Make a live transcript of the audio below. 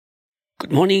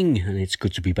Good morning, and it's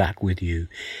good to be back with you.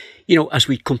 As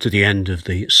we come to the end of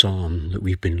the psalm that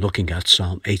we've been looking at,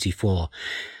 Psalm 84,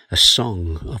 a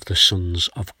song of the sons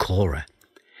of Korah,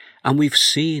 and we've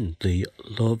seen the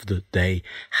love that they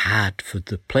had for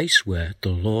the place where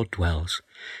the Lord dwells,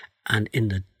 and in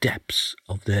the depths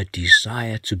of their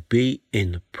desire to be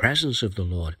in the presence of the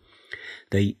Lord,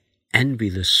 they envy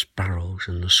the sparrows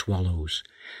and the swallows,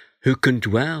 who can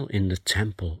dwell in the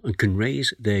temple and can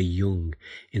raise their young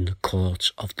in the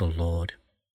courts of the Lord.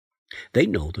 They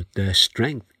know that their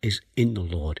strength is in the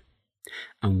Lord,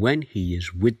 and when He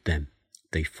is with them,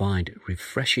 they find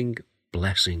refreshing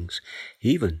blessings,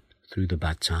 even through the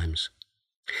bad times.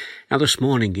 Now this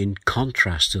morning, in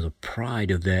contrast to the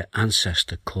pride of their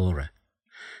ancestor Korah,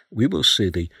 we will see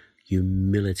the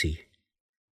humility.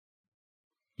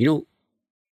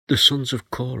 The sons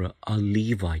of Korah are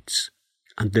Levites,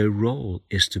 and their role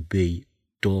is to be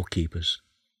doorkeepers.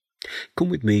 Come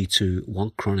with me to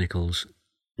 1 Chronicles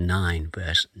 9,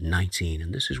 verse 19,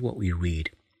 and this is what we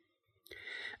read.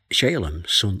 Shalem,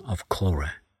 son of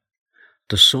Korah,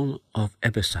 the son of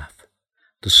Ebasaph,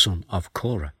 the son of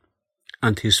Korah,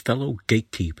 and his fellow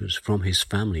gatekeepers from his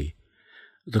family,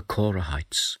 the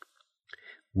Korahites,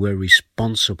 were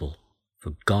responsible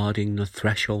for guarding the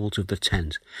thresholds of the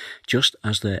tent, just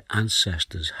as their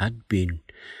ancestors had been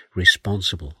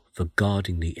responsible for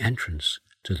guarding the entrance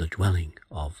to the dwelling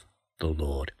of the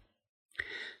Lord.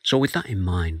 So with that in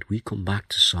mind, we come back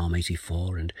to Psalm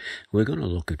 84, and we're going to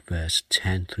look at verse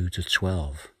 10 through to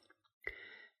 12.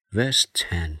 Verse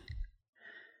 10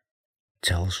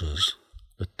 tells us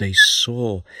that they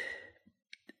saw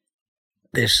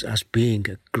this as being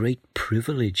a great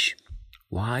privilege.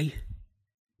 Why?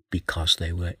 Because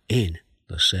they were in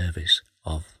the service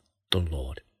of the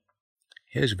Lord.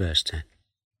 Here's verse 10.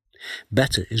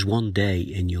 Better is one day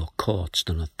in your courts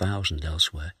than 1,000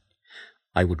 elsewhere.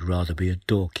 I would rather be a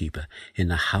doorkeeper in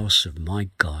the house of my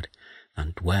God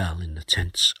than dwell in the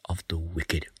tents of the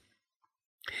wicked.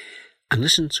 And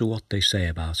listen to what they say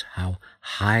about how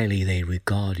highly they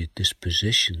regarded this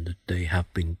position that they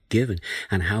have been given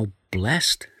and how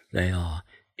blessed they are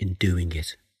in doing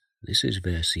it. This is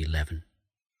verse 11.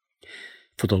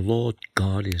 For the Lord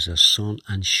God is a sun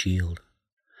and shield.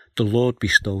 The Lord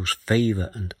bestows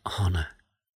favour and honour.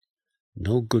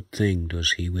 No good thing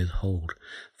does He withhold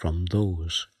from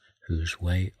those whose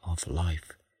way of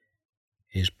life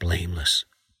is blameless.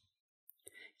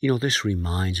 This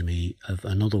reminds me of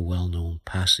another well-known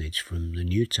passage from the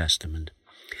New Testament.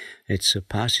 It's a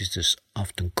passage that's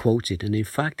often quoted, and in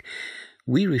fact,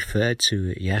 we referred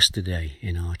to it yesterday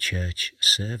in our church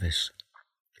service.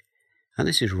 And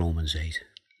this is Romans 8.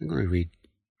 I'm going to read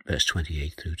verse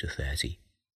 28 through to 30.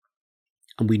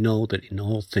 And we know that in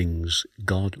all things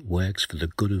God works for the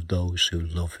good of those who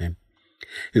love Him,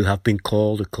 who have been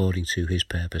called according to His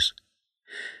purpose.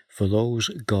 For those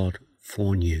God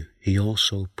foreknew, He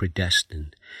also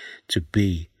predestined to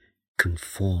be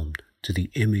conformed to the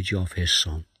image of His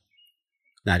Son,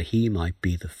 that He might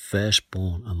be the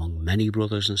firstborn among many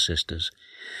brothers and sisters.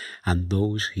 And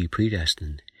those He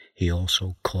predestined, He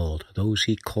also called. Those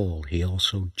He called, He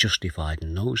also justified.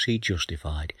 And those He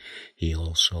justified, He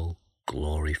also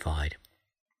glorified.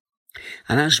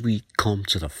 And as we come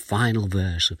to the final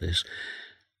verse of this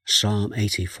Psalm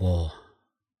 84,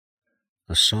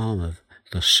 the Psalm of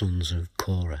the sons of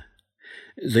Korah,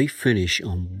 they finish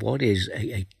on what is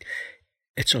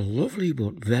it's a lovely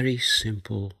but very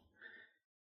simple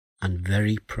and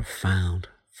very profound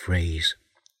phrase.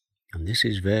 And this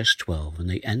is verse 12, and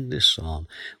they end this psalm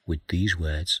with these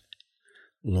words,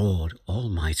 Lord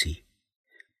Almighty,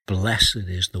 blessed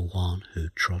is the one who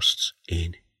trusts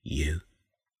in you.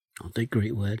 Aren't they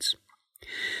great words?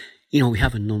 We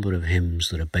have a number of hymns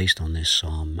that are based on this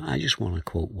psalm. I just want to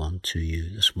quote one to you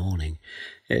this morning.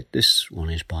 This one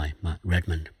is by Matt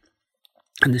Redman,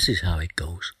 and this is how it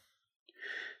goes.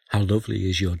 How lovely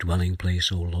is your dwelling place,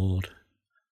 O Lord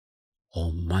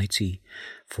Almighty,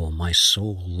 for my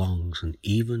soul longs and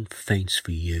even faints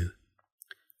for you.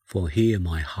 For here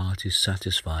my heart is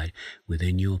satisfied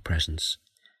within your presence.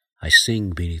 I sing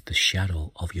beneath the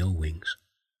shadow of your wings.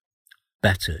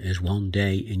 Better is one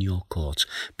day in your courts.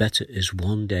 Better is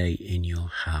one day in your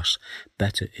house.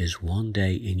 Better is one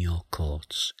day in your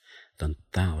courts than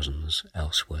thousands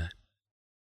elsewhere.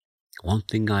 One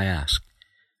thing I ask,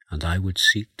 and I would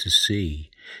seek to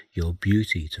see your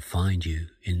beauty, to find you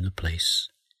in the place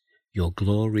your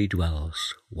glory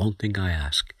dwells. One thing I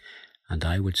ask, and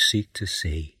I would seek to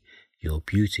see your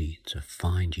beauty, to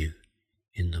find you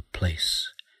in the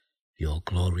place your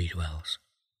glory dwells.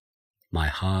 My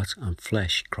heart and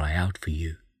flesh cry out for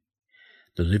you.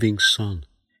 The living sun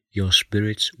Your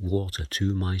Spirit's water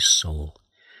to my soul.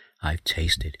 I've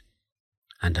tasted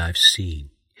and I've seen.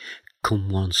 Come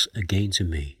once again to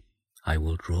me. I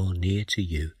will draw near to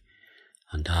you,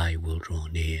 and I will draw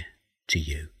near to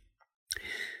you.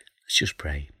 Let's just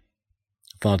pray.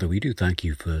 Father, we do thank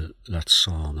you for that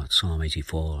Psalm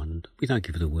 84, and we thank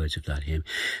you for the words of that hymn.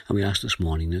 And we ask this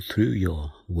morning that through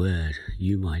your word,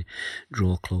 you might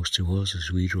draw close to us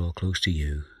as we draw close to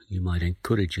you. You might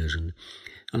encourage us,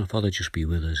 and Father, just be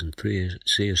with us and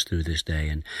see us through this day.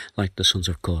 And like the sons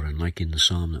of Korah, and like in the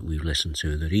psalm that we've listened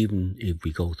to, that even if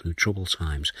we go through troubled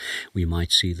times, we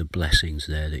might see the blessings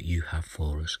there that you have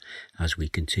for us as we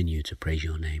continue to praise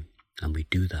your name. And we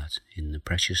do that in the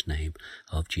precious name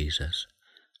of Jesus.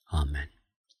 Amen.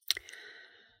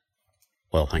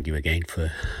 Well, thank you again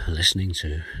for listening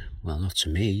to, well, not to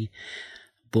me,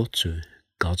 but to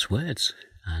God's words.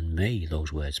 And may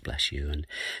those words bless you. And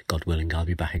God willing, I'll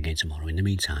be back again tomorrow. In the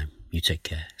meantime, you take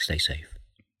care. Stay safe.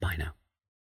 Bye now.